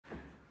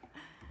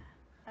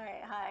All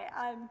right, hi,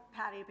 I'm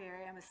Patti.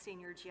 I'm a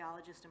senior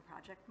geologist and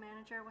project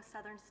manager with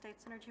Southern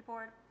States Energy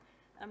Board.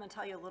 I'm going to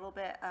tell you a little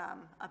bit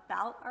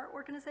about our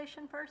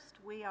organization first.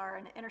 We are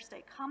an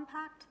interstate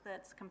compact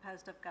that's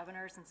composed of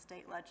governors and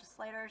state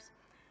legislators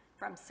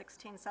from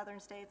 16 southern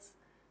states,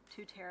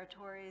 2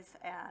 territories,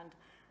 and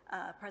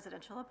a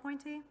presidential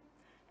appointee.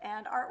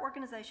 And our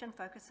organization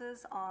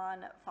focuses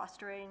on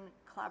fostering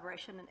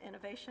collaboration and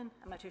innovation.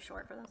 Am I too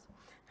short for this?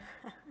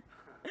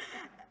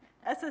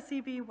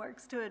 SSEB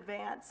works to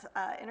advance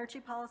energy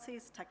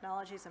policies,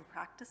 technologies, and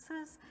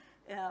practices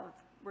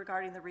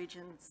regarding the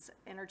region's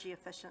energy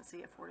efficiency,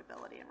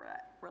 affordability, and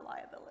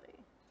reliability.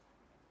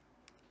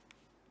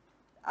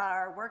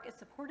 Our work is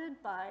supported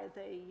by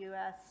the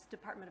U.S.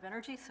 Department of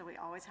Energy, so we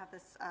always have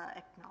this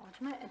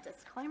acknowledgement and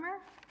disclaimer.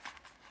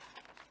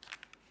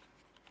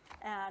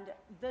 And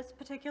this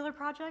particular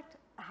project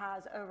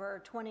has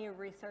over 20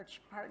 research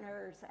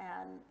partners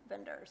and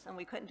vendors, and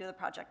we couldn't do the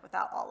project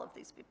without all of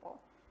these people.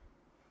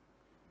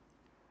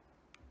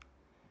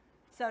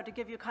 So to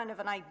give you kind of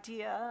an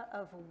idea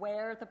of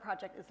where the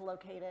project is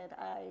located,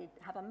 I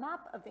have a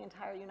map of the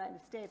entire United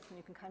States, and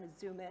you can kind of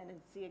zoom in and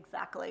see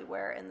exactly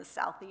where in the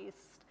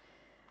southeast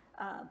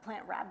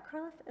Plant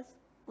Radcliffe is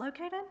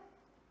located.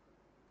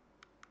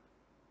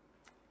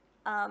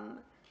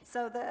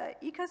 So the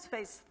ECO2S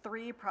Phase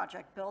 3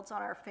 project builds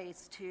on our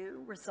Phase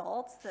 2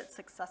 results that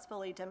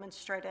successfully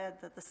demonstrated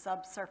that the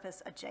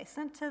subsurface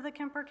adjacent to the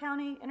Kemper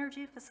County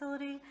Energy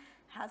Facility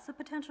has the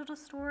potential to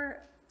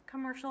store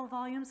commercial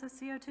volumes of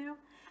CO2.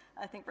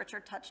 I think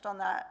Richard touched on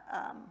that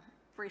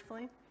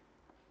briefly.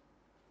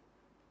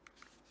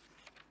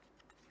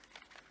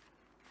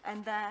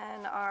 And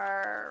then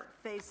our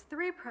Phase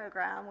 3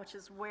 program, which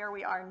is where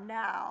we are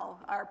now,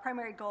 our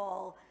primary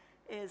goal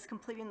is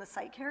completing the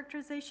site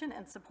characterization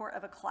in support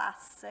of a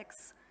Class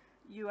 6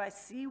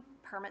 UIC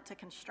permit to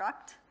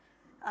construct.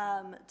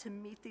 To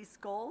meet these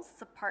goals,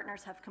 the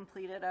partners have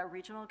completed a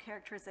regional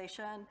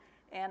characterization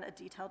and a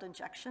detailed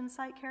injection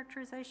site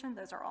characterization.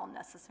 Those are all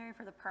necessary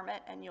for the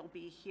permit, and you'll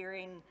be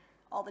hearing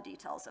all the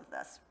details of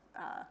this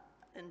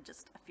in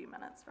just a few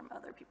minutes from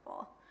other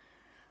people.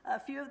 A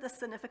few of the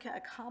significant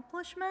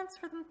accomplishments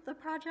for the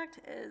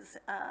project is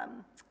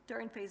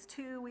during Phase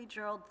 2, we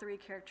drilled 3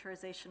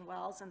 characterization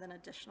wells and then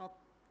additional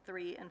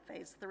 3 in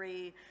Phase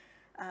 3.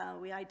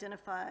 We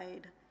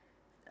identified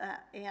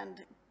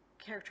and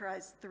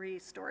characterized 3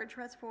 storage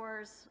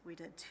reservoirs. We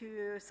did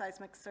 2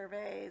 seismic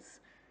surveys.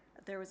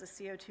 There was a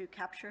CO2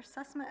 capture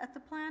assessment at the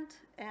plant,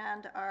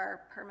 and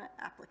our permit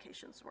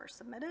applications were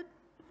submitted.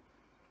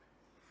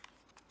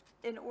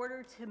 In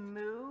order to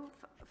move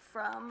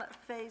from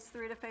Phase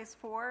 3 to Phase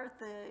 4,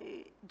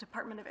 the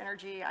Department of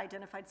Energy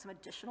identified some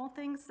additional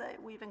things that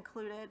we've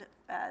included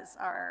as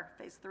our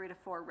Phase 3 to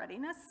 4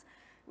 readiness,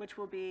 which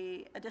will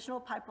be additional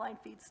pipeline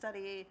feed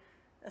study,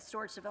 a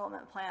storage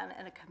development plan,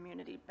 and a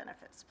community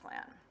benefits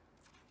plan.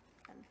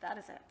 And that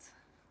is it.